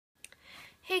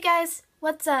Hey guys,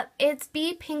 what's up? It's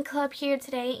Bee Pink Club here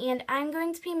today, and I'm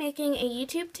going to be making a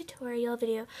YouTube tutorial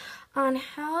video on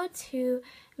how to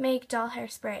make doll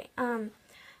hairspray.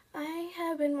 I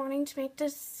have been wanting to make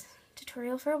this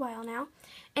tutorial for a while now.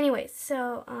 Anyways,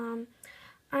 so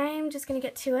I'm just going to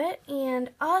get to it,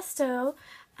 and also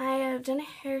I have done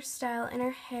a hairstyle in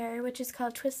her hair, which is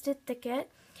called Twisted Thicket,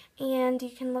 and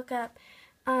you can look up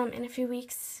in a few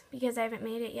weeks, because I haven't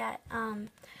made it yet,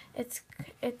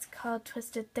 it's called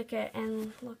Twisted Thicket,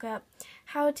 and look up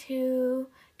how to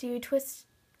do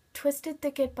Twisted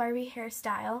Thicket Barbie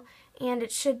hairstyle, and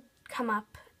it should come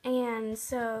up. And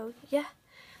so, yeah,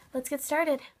 let's get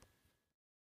started.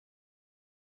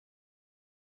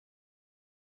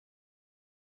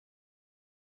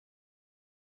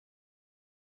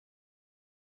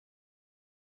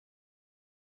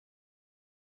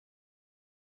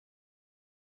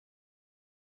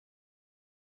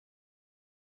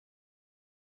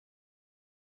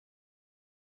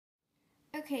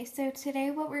 Okay, so today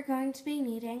what we're going to be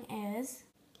needing is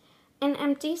an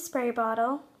empty spray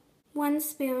bottle, 1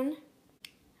 spoon,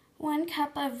 1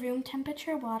 cup of room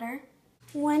temperature water,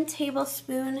 1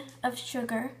 tablespoon of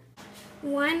sugar,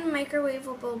 1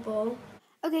 microwavable bowl.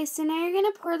 Okay, so now you're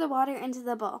going to pour the water into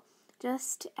the bowl,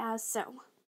 just as so.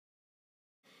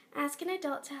 Ask an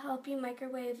adult to help you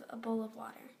microwave a bowl of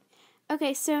water.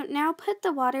 Okay, so now put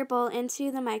the water bowl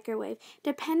into the microwave.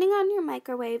 Depending on your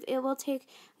microwave, it will take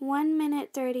 1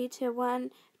 minute 30 to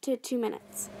 1 to 2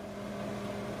 minutes.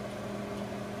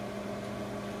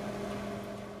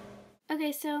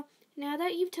 Okay, so now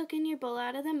that you've taken your bowl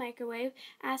out of the microwave,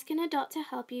 ask an adult to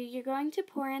help you. You're going to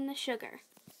pour in the sugar.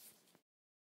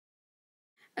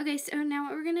 Okay, so now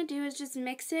what we're going to do is just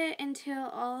mix it until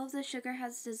all of the sugar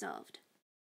has dissolved.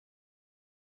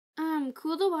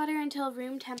 Cool the water until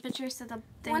room temperature so the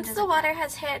thing Once the water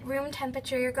has hit room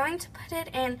temperature, you're going to put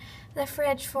it in the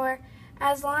fridge for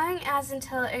as long as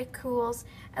until it cools.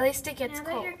 At least it gets cold.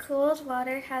 Now that your cooled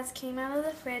water has came out of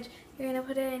the fridge, you're going to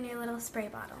put it in your little spray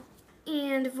bottle.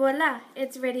 And voila,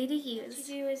 it's ready to use. What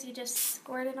you do is you just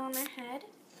squirt it on their head,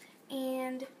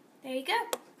 and there you go.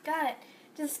 Got it.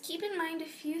 Just keep in mind a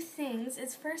few things.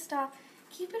 Is first off,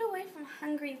 keep it away from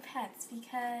hungry pets,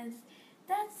 because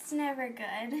that's never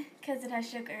good because it has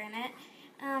sugar in it.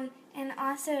 And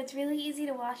also, it's really easy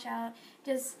to wash out.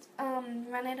 Just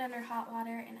run it under hot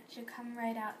water and it should come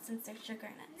right out since there's sugar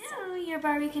in it. Now your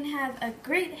Barbie can have a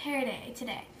great hair day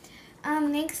today.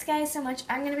 Thanks guys so much.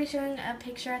 I'm going to be showing a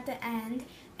picture at the end.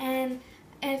 And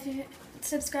if you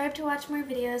subscribe to watch more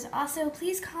videos, also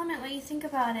please comment what you think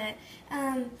about it.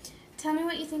 Tell me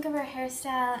what you think of our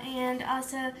hairstyle, and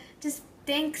also just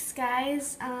thanks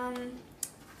guys.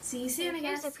 See you soon, I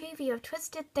guess. Here's a preview of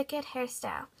Twisted Thicket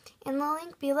hairstyle. In the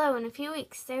link below, in a few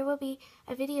weeks, there will be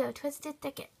a video of Twisted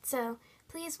Thicket, so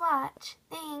please watch.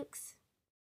 Thanks.